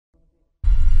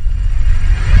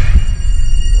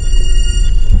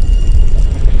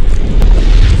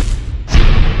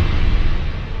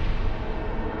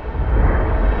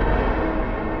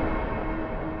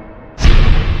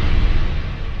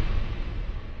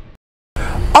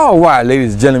Alright,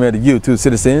 ladies and gentlemen of the YouTube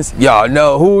citizens, y'all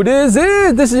know who this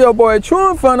is. This is your boy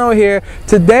True Inferno here.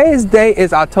 Today's day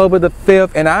is October the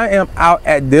 5th, and I am out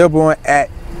at Dearborn at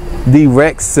the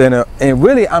rec center, and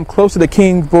really I'm close to the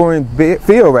Kingsborough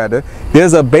field. Rather,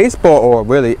 there's a baseball, or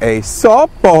really a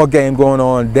softball game going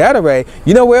on that array.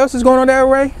 You know what else is going on that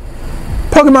array?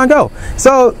 Pokemon Go.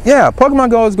 So yeah,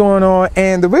 Pokemon Go is going on,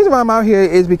 and the reason why I'm out here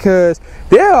is because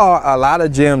there are a lot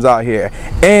of gyms out here,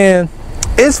 and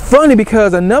it's funny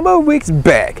because a number of weeks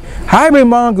back, Hybrid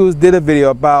Mongoose did a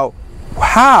video about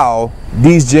how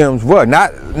these gyms work.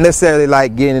 Not necessarily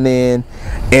like getting in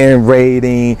and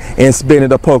raiding and spinning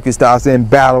the Pokestops and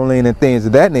battling and things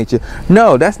of that nature.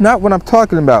 No, that's not what I'm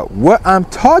talking about. What I'm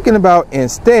talking about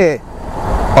instead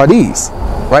are these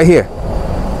right here.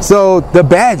 So the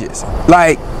badges,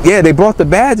 like, yeah, they brought the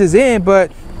badges in,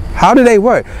 but how do they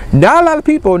work? Not a lot of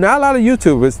people, not a lot of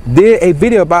YouTubers did a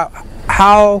video about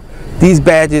how these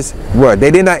badges work. They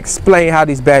did not explain how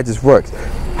these badges work.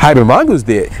 Hybrid Mongoose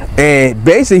did, and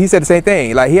basically he said the same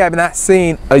thing. Like, he have not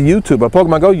seen a YouTuber, a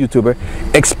Pokemon Go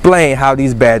YouTuber, explain how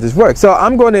these badges work. So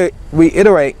I'm going to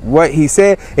reiterate what he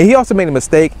said, and he also made a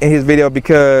mistake in his video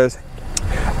because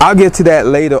I'll get to that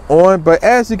later on. But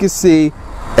as you can see,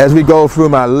 as we go through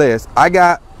my list, I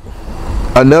got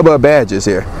a number of badges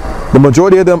here. The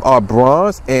majority of them are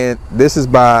bronze, and this is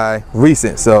by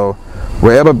recent. So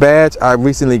whatever badge I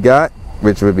recently got,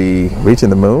 which would be reaching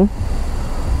the moon,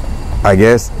 I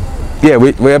guess. Yeah,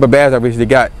 whatever badge I recently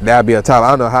got, that'll be a top. I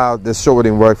don't know how this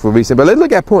shorting worked for recent, but let's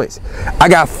look at points. I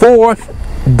got 4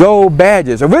 gold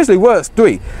badges. Originally was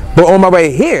 3, but on my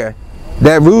way here,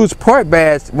 that Rouge Park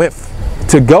badge went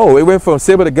to gold. It went from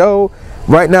silver to gold.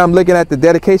 Right now I'm looking at the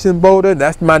dedication boulder.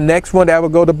 That's my next one that will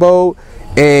go to gold.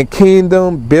 And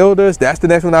Kingdom Builders, that's the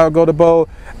next one I will go to gold.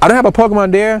 I don't have a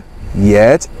Pokemon there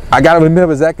yet. I gotta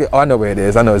remember exactly. Oh, I know where it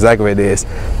is. I know exactly where it is.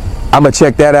 I'm gonna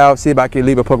check that out, see if I can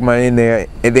leave a Pokemon in there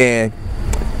and then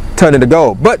turn it to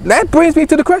gold. But that brings me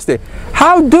to the question: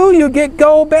 how do you get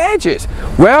gold badges?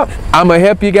 Well, I'm gonna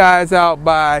help you guys out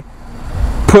by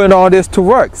putting all this to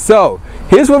work. So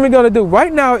here's what we're gonna do.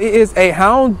 Right now it is a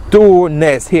Houndour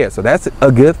nest here, so that's a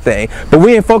good thing. But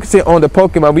we ain't focusing on the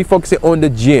Pokemon, we focusing on the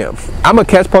gym. I'm gonna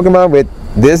catch Pokemon with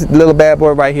this little bad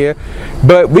boy right here,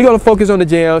 but we're gonna focus on the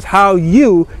gyms, how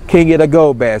you can get a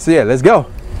gold badge. So yeah, let's go.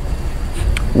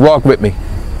 Walk with me.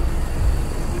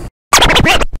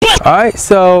 All right,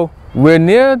 so we're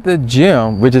near the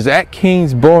gym, which is at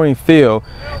Kingsborough Field,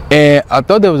 and I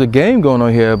thought there was a game going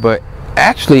on here, but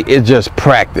actually it's just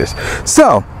practice.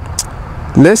 So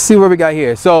let's see what we got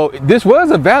here. So this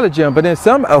was a valid gym, but then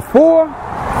a 4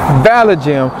 valid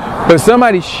gym, but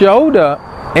somebody showed up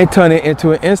and turned it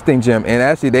into an instant gym, and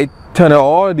actually they turned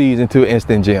all of these into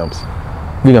instant gyms.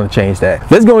 We're gonna change that.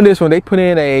 Let's go in this one. They put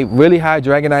in a really high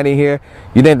Dragonite in here.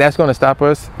 You think that's gonna stop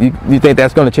us? You think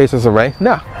that's gonna chase us away?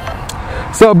 No.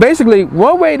 So basically,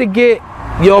 one way to get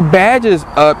your badges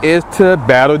up is to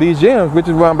battle these gyms, which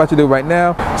is what I'm about to do right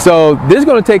now. So this is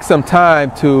gonna take some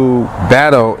time to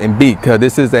battle and beat, because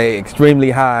this is a extremely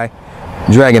high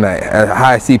Dragonite, a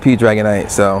high CP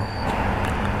Dragonite. So,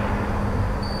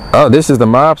 oh, this is the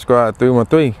Mob Squad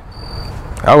 313.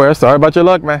 Oh well, sorry about your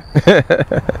luck, man.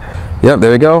 Yep,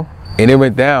 there we go. And it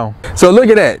went down. So look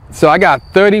at that. So I got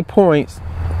 30 points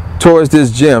towards this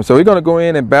gym. So we're gonna go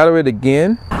in and battle it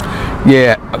again.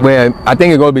 Yeah, well, I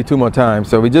think it's gonna be 2 more times.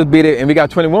 So we just beat it, and we got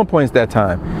 21 points that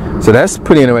time. So that's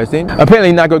pretty interesting. Apparently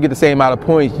you're not gonna get the same amount of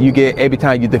points you get every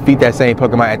time you defeat that same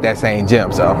Pokemon at that same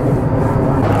gym. So,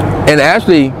 and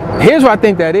actually, here's what I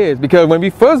think that is, because when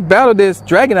we first battled this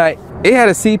Dragonite, it had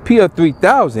a CP of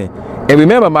 3,000. And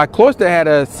remember, my Cloyster had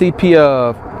a CP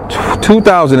of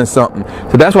 2,000 and something.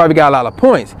 So that's why we got a lot of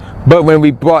points. But when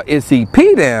we brought its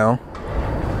CP down,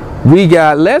 we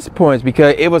got less points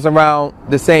because it was around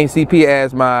the same CP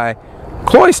as my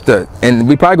Cloyster. And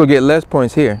we probably gonna get less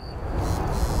points here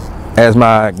as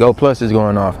my Go Plus is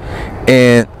going off.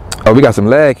 And oh, we got some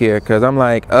lag here, because I'm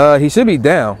like, he should be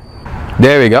down.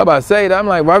 There we go. I'm about to say that. I'm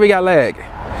like, why we got lag?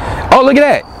 Oh, look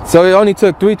at that. So it only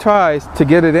took 3 tries to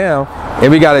get it down,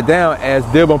 and we got it down as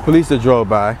Dearborn police drove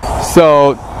by.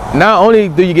 So not only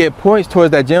do you get points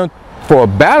towards that gym for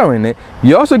battling it,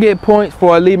 you also get points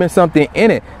for leaving something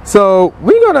in it. So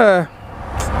we're gonna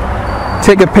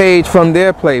take a page from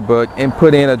their playbook and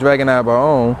put in a Dragonite of our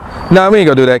own. No, we ain't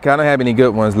gonna do that, because I don't have any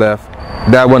good ones left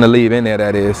that I want to leave in there,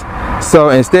 that is. So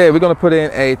instead, we're gonna put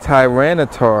in a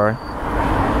Tyranitar,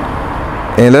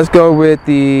 and let's go with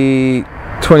the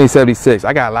 2076.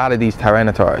 I got a lot of these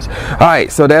Tyranitars. All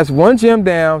right, so that's 1 gym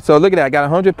down. So look at that. I got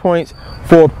 100 points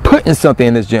for putting something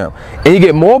in this gym, and you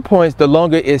get more points the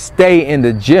longer it stay in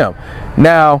the gym.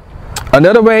 Now,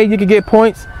 another way you can get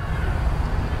points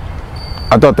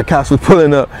I thought the cops was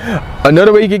pulling up.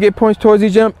 Another way you can get points towards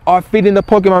these gems are feeding the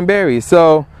Pokemon berries.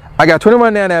 So I got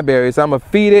 21 Nana berries. So I'm gonna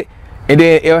feed it, and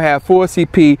then it'll have full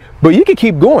CP. But you can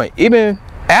keep going even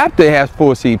after it has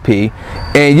full CP,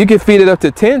 and you can feed it up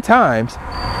to 10 times,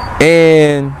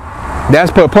 and that's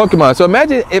per Pokemon. So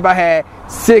imagine if I had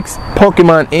 6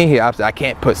 Pokemon in here. Obviously I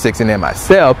can't put 6 in there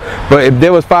myself, but if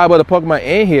there was 5 other Pokemon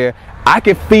in here, I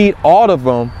could feed all of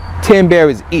them 10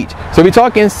 berries each. So we're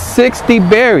talking 60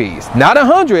 berries, not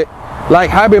 100 like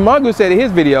Hybrid Mongoose said in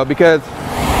his video, because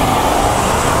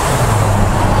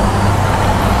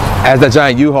as the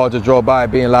giant U-Haul just drove by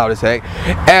being loud as heck,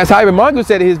 as Hybrid Mongoose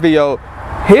said in his video,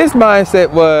 his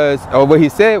mindset was, or what he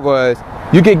said was,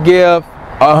 you could give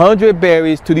 100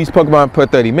 berries to these Pokemon per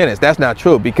 30 minutes. That's not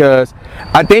true, because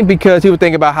I think because he was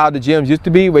thinking about how the gyms used to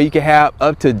be, where you could have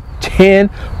up to 10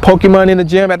 Pokemon in the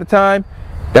gym at a time.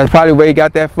 That's probably where he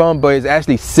got that from, but it's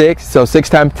actually 6. So 6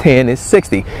 times 10 is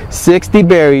 60. 60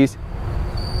 berries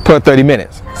per 30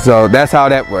 minutes. So that's how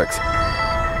that works.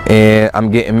 And I'm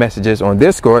getting messages on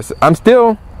Discord. So I'm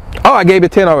still, oh, I gave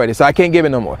it 10 already, so I can't give it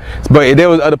no more. But if there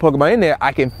was other Pokemon in there,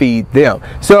 I can feed them.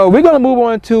 So we're gonna move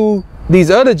on to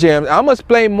these other gems. I'm gonna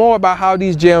explain more about how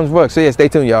these gems work. So yeah, stay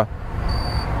tuned, y'all.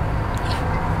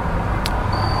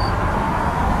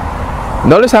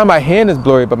 Notice how my hand is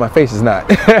blurry, but my face is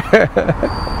not.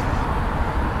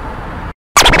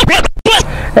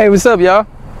 Hey, what's up, y'all?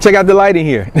 Check out the lighting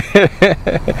here.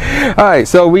 All right,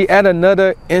 so we at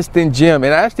another instant gem,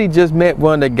 and I actually just met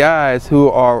one of the guys who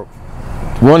are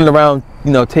running around, you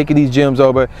know, taking these gems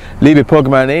over, leaving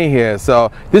Pokemon in here.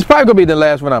 So this is probably gonna be the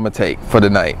last one I'm gonna take for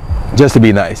the night, just to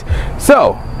be nice.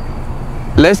 So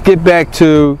let's get back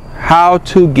to how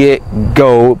to get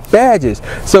gold badges.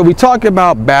 So we talked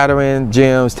about battering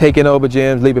gems, taking over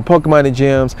gems, leaving Pokemon in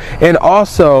gems, and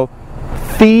also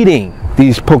feeding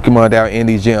these Pokemon that are in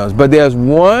these gems. But there's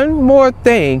one more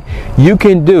thing you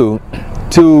can do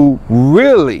to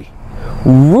really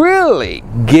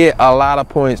get a lot of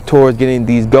points towards getting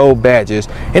these gold badges,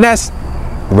 and that's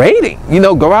raiding. You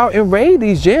know, go out and raid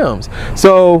these gems.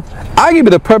 So I'll give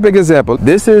you the perfect example.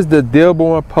 This is the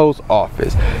Dearborn Post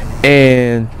Office,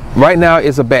 and right now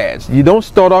it's a badge. You don't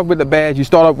start off with a badge, you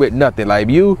start off with nothing. Like,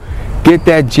 if you get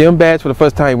that gym badge for the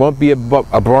first time, it won't be a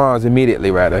bronze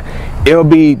immediately, rather. It'll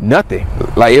be nothing.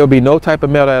 Like, it'll be no type of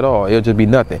metal at all. It'll just be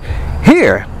nothing.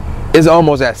 Here is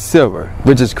almost at silver,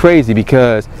 which is crazy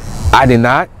because I did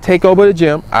not take over the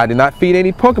gym. I did not feed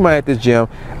any Pokemon at this gym.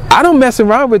 I don't mess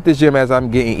around with this gym as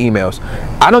I'm getting emails.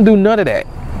 I don't do none of that.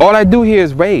 All I do here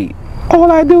is raid.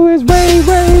 All I do is raid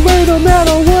no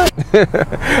matter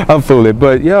what. I'm fooling,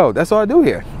 but yo, that's all I do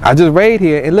here. I just raid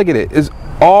here, and look at it. It's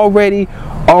already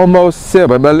almost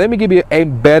silver. But let me give you a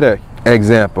better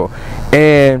example.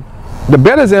 And the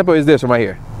better example is this one right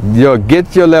here. Yo,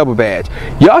 get your level badge.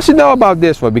 Y'all should know about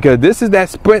this one, because this is that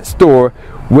Sprint store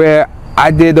where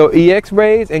I did the EX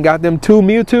raids and got them 2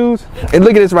 Mewtwo's. And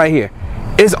look at this right here.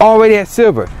 It's already at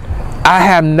silver. I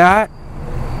have not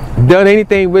done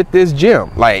anything with this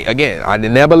gym. Like, again, I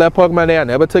never left Pokemon there. I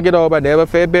never took it over. I never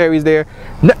fed berries there.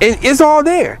 No, it's all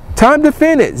there. Time to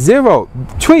finish it, 0.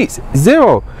 Tweets,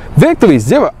 0. Victories,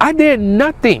 0. I did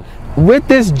nothing with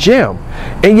this gym,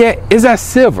 and yet it's at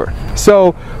silver.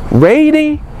 So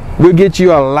raiding will get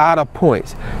you a lot of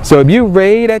points. So if you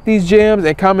raid at these gyms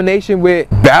in combination with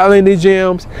battling these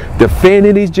gyms,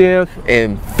 defending these gyms,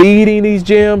 and feeding these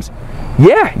gyms,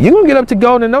 yeah, you're gonna get up to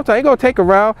gold in no time. It's gonna take a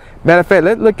while. Matter of fact,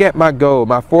 let's look at my gold,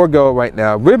 my 4 gold right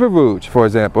now. River Rouge, for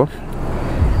example.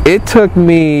 It took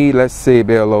me, let's see if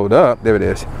it'll load up. There it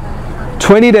is.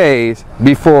 20 days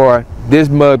before this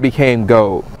mug became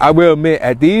gold. I will admit,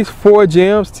 at these 4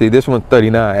 gyms, see, this one's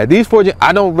 39. At these 4 gyms,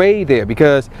 I don't raid there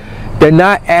because they're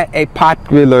not at a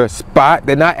popular spot.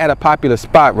 They're not at a popular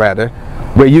spot, rather,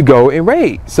 where you go and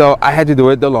raid. So I had to do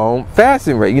it the long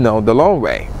fasting raid, you know, the long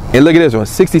raid. And look at this one,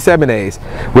 67 days.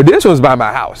 Well, this one's by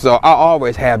my house, so I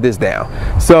always have this down.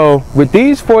 So with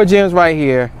these 4 gyms right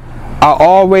here, I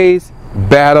always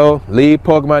battle, leave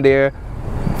Pokemon there,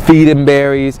 feed them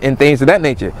berries and things of that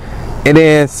nature. And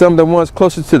then some of the ones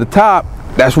closer to the top,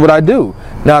 that's what I do.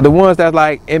 Now the ones that's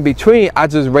like in between, I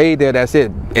just raid there, that's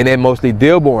it. And then mostly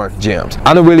Dearborn gyms.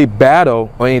 I don't really battle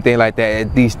or anything like that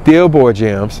at these Dearborn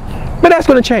gyms, but that's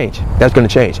gonna change. That's gonna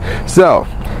change. So,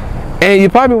 and you're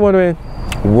probably wondering,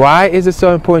 why is it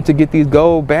so important to get these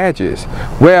gold badges?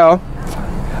 Well,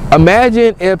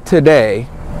 imagine if today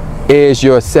is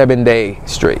your 7-day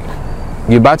streak.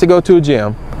 You're about to go to a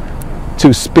gym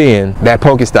to spin that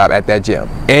Pokestop at that gym.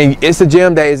 And it's a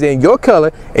gym that is in your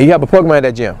color, and you have a Pokemon at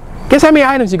that gym. Guess how many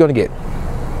items you're gonna get?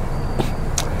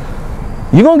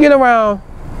 You're gonna get around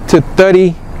to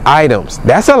 30 items.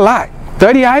 That's a lot.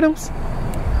 30 items?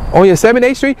 on your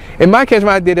 7-8 streak. In my case,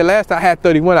 when I did it last time, I had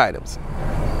 31 items.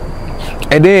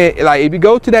 And then, like, if you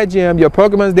go to that gym, your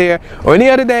Pokemon's there, or any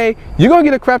other day, you're going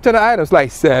to get a crap ton of items, like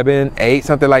 7, 8,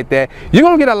 something like that. You're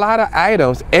going to get a lot of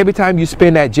items every time you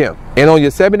spin that gym. And on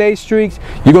your 7-8 streaks,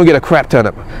 you're going to get a crap ton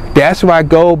of them. That's why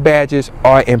gold badges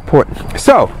are important.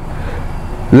 So,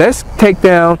 let's take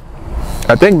down,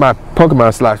 I think my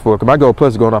Pokemon slots for it, because my gold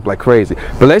plus is going up like crazy.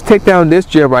 But let's take down this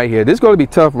gym right here. This is going to be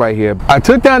tough right here. I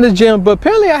took down this gym, but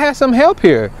apparently I had some help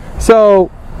here. So,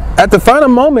 at the final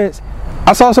moments,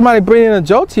 I saw somebody bring in a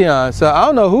Jolteon, so I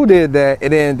don't know who did that,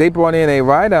 and then they brought in a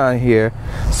Rhydon here.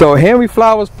 So Henry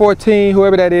Flowers 14,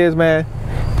 whoever that is, man,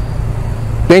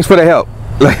 thanks for the help.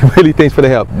 Like, really, thanks for the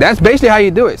help. That's basically how you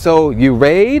do it. So you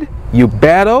raid, you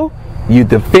battle, you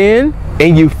defend,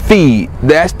 and you feed.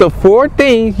 That's the 4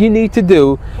 things you need to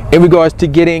do in regards to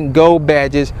getting gold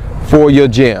badges for your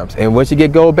gyms. And once you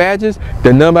get gold badges,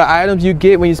 the number of items you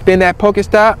get when you spin that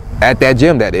Pokestop, at that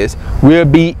gym that is, will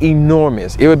be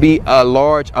enormous. It will be a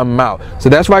large amount. So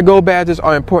that's why gold badges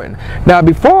are important. Now,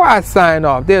 before I sign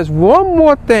off, there's one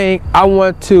more thing I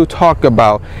want to talk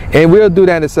about, and we'll do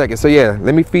that in a second. So yeah,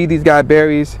 let me feed these guys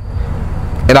berries,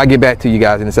 and I'll get back to you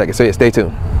guys in a second. So yeah, stay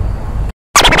tuned.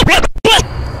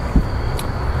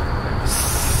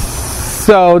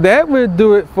 So that will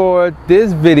do it for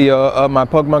this video of my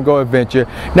Pokemon Go adventure.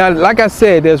 Now, like I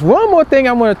said, there's one more thing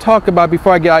I want to talk about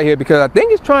before I get out of here, because I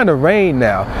think it's trying to rain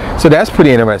now. So that's pretty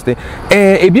interesting.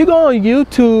 And if you go on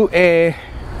YouTube, and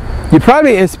you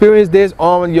probably experienced this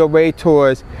on your way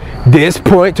towards this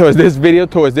point, towards this video,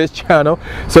 towards this channel.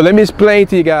 So let me explain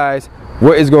to you guys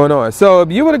what is going on. So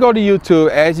if you want to go to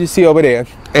YouTube, as you see over there,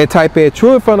 and type in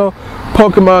True Inferno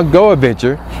Pokemon Go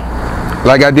Adventure,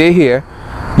 like I did here,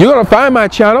 you're going to find my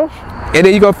channel, and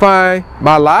then you're going to find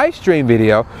my live stream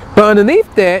video. But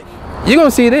underneath that, you're going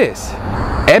to see this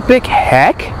epic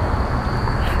hack.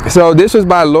 So this was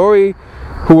by Lori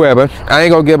whoever. I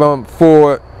ain't going to give them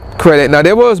full credit. Now,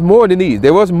 there was more than these.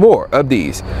 There was more of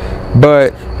these.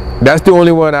 But that's the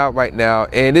only one out right now.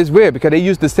 And it's weird because they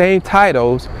use the same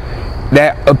titles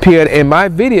that appeared in my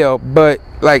video. But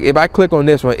like, if I click on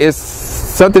this one, it's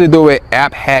something to do with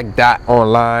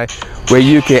apphack.online, where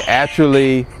you can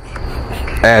actually, you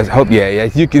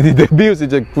can, the music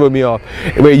just put me off,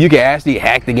 where you can actually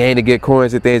hack the game to get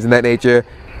coins and things of that nature.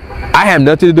 I have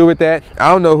nothing to do with that. I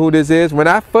don't know who this is. When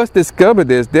I first discovered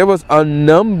this, there was a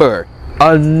number,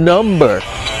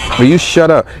 will you shut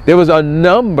up? There was a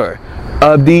number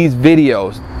of these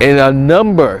videos and a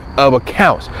number of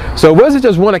accounts. So it wasn't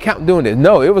just one account doing this.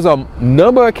 No, it was a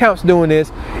number of accounts doing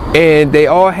this, and they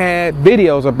all had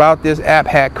videos about this app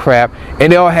hack crap,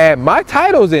 and they all had my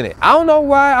titles in it. I don't know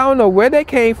why, I don't know where they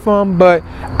came from, but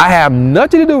I have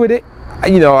nothing to do with it.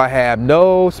 You know, I have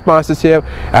no sponsorship,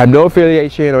 I have no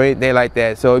affiliation or anything like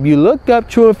that. So if you look up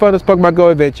True Inferno's Pokemon Go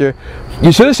Adventure,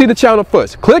 you should see the channel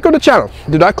first. Click on the channel.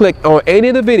 Do not click on any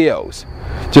of the videos.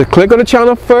 Just click on the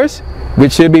channel first,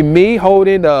 which should be me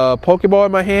holding the Pokeball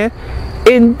in my hand.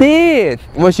 And then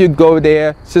once you go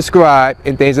there, subscribe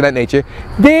and things of that nature,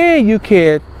 then you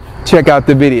can check out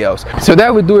the videos. So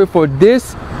that would do it for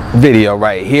this video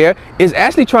right here. It's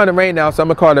actually trying to rain now, so I'm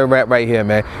gonna call it a wrap right here,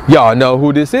 man. Y'all know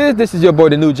who this is. This is your boy,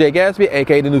 the new Jay Gatsby,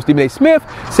 aka the new Stephen A. Smith,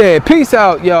 saying peace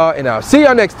out, y'all, and I'll see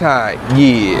y'all next time.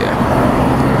 Yeah.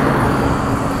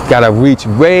 Gotta reach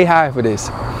way high for this.